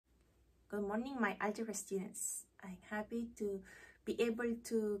Good morning, my algebra students. I'm happy to be able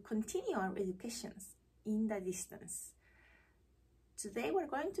to continue our educations in the distance. Today we're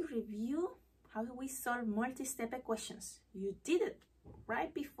going to review how we solve multi-step equations. You did it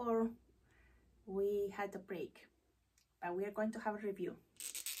right before we had the break, but we are going to have a review.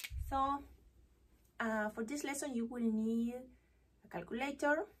 So for this lesson you will need a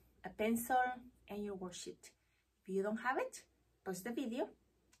calculator, a pencil, and your worksheet. If you don't have it, pause the video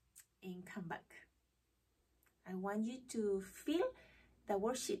and come back. I want you to fill the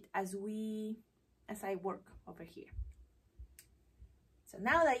worksheet as I work over here. So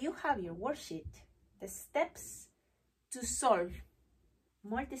now that you have your worksheet, the steps to solve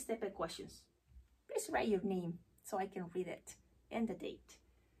multi-step equations. Please write your name so I can read it and the date.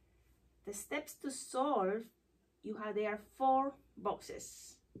 The steps to solve, there are 4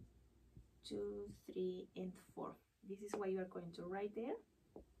 boxes. 2, 3, and 4. This is what you are going to write there.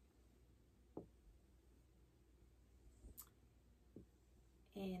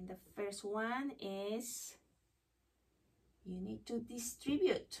 And the first one is you need to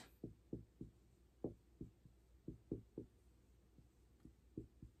distribute.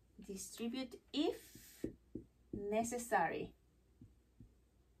 Distribute if necessary.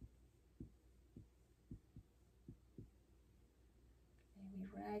 Let me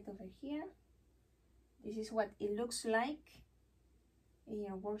write over here. This is what it looks like in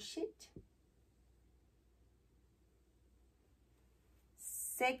your worksheet.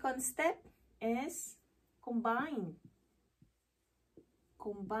 Second step is combine.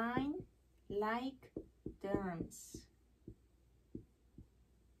 Combine like terms.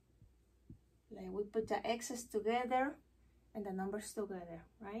 Like we put the x's together and the numbers together,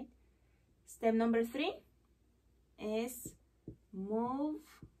 right? Step number 3 is move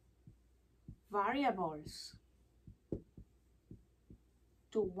variables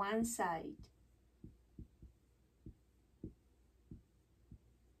to one side.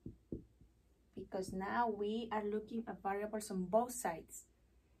 Because now we are looking at variables on both sides.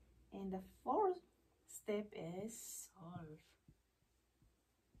 And the 4th step is solve.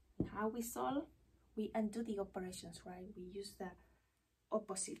 How we solve? We undo the operations, right? We use the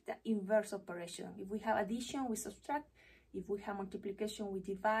opposite, the inverse operation. If we have addition, we subtract. If we have multiplication, we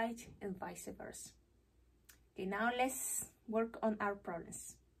divide, and vice versa. Okay, now let's work on our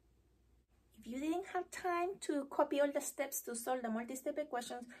problems. If you didn't have time to copy all the steps to solve the multi-step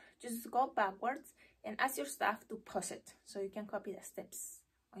equations, just go backwards and ask your staff to pause it so you can copy the steps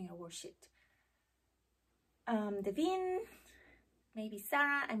on your worksheet. Devin, maybe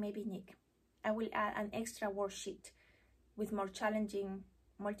Sarah, and maybe Nick. I will add an extra worksheet with more challenging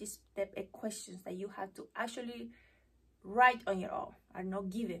multi-step equations that you have to actually write on your own, are not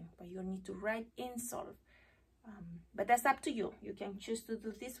given, but you need to write and solve. But that's up to you. You can choose to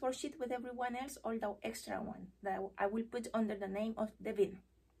do this worksheet with everyone else or the extra one that I will put under the name of Devin.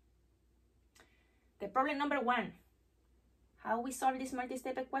 Okay, problem number 1. How we solve these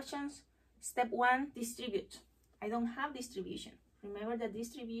multi-step equations? Step 1, distribute. I don't have distribution. Remember that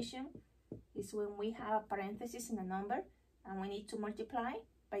distribution is when we have a parenthesis in a number and we need to multiply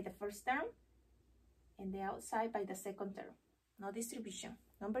by the first term and the outside by the second term. No distribution.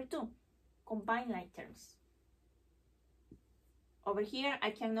 Number 2, combine like terms. Over here,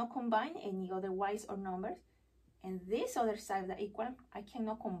 I cannot combine any other y's or numbers. And this other side, the equal, I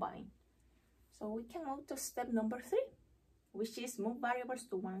cannot combine. So we can move to step number 3, which is move variables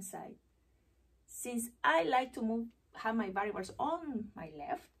to one side. Since I like to have my variables on my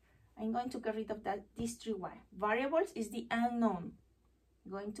left, I'm going to get rid of this 3y. Variables is the unknown.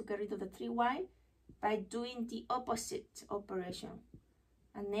 I'm going to get rid of the 3y by doing the opposite operation.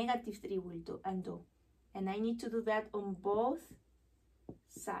 A negative 3 will undo. And I need to do that on both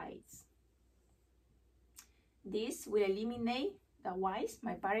sides. This will eliminate the y's,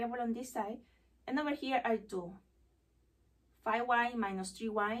 my variable on this side, and over here I do 5y minus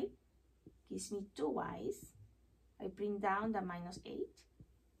 3y gives me 2y's. I bring down the minus 8,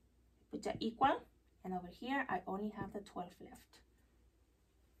 put the equal, and over here I only have the 12 left.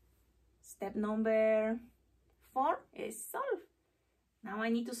 Step number 4 is solve. Now I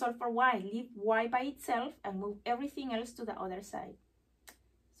need to solve for y. Leave y by itself and move everything else to the other side.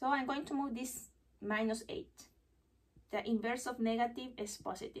 So I'm going to move this minus 8. The inverse of negative is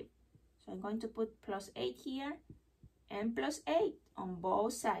positive. So I'm going to put plus 8 here and plus 8 on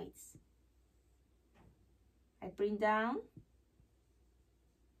both sides. I bring down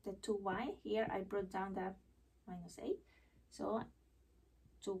the 2y. Here I brought down the minus 8. So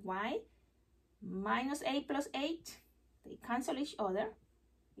 2y minus 8 plus 8, they cancel each other,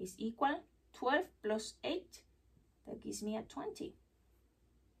 is equal 12 plus 8. That gives me a 20.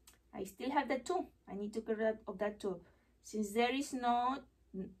 I I still have the 2. I need to get rid of that 2. Since there is no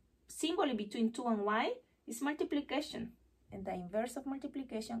symbol in between 2 and y, it's multiplication. And the inverse of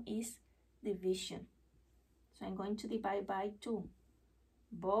multiplication is division. So I'm going to divide by 2,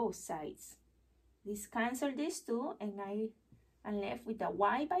 both sides. This cancel these 2, and I am left with the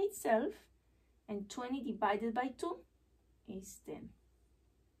y by itself, and 20 divided by 2 is 10.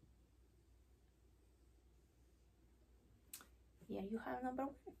 Here you have number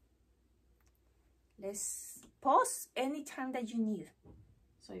 1. Let's pause anytime that you need,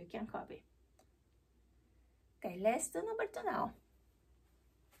 so you can copy. Okay, let's do number 2 now.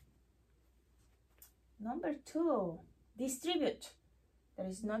 Number 2, distribute. There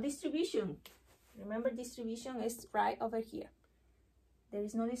is no distribution. Remember, distribution is right over here. There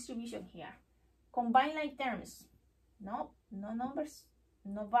is no distribution here. Combine like terms. No numbers,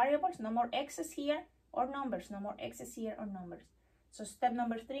 no variables, no more x's here or numbers, no more x's here or numbers. So step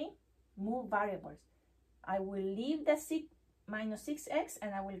number 3, move variables. I will leave the minus 6x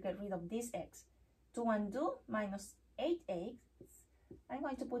and I will get rid of this x. To undo minus 8x, I'm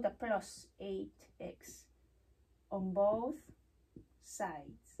going to put a plus 8x on both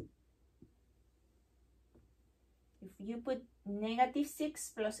sides. If you put negative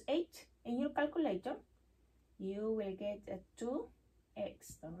 6 plus 8 in your calculator, you will get a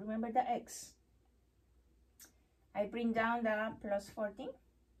 2x. Don't remember the x. I bring down the plus 14.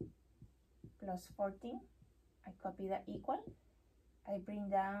 Plus 14. I copy the equal. I bring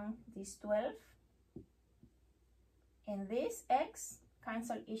down this 12. And this x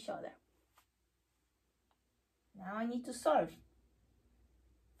cancel each other. Now I need to solve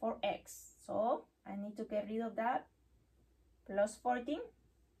for x. So I need to get rid of that plus 14.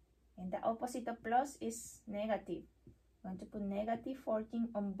 And the opposite of plus is negative. I'm going to put negative 14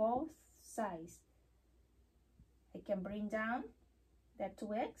 on both sides. I can bring down the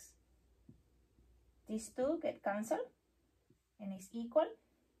 2x. These 2 get cancelled. And it's equal.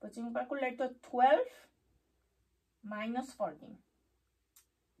 Put in calculator 12 minus 14.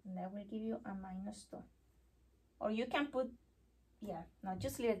 And that will give you a minus 2. Or you can put, yeah, no,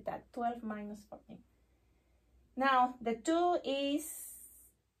 just leave that, 12 minus 14. Now, the 2 is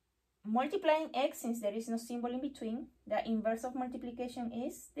multiplying x since there is no symbol in between. The inverse of multiplication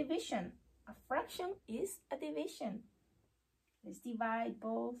is division. A fraction is a division. Let's divide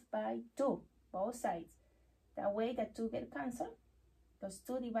both by 2, both sides. That way the 2 get cancelled. Because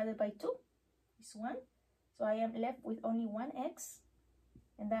 2 divided by 2 is 1. So I am left with only one x.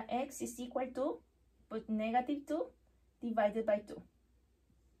 And that x is equal to, put negative 2 divided by 2.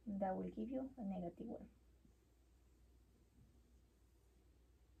 And that will give you a negative 1.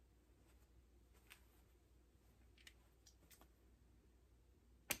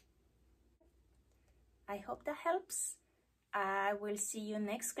 I hope that helps. I will see you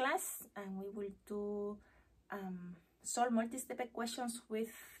next class, and we will do solve multi-step equations with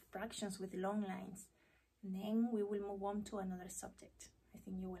fractions with long lines. And then we will move on to another subject. I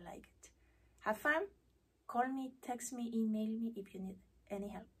think you will like it. Have fun. Call me, text me, email me if you need any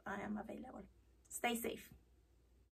help. I am available. Stay safe.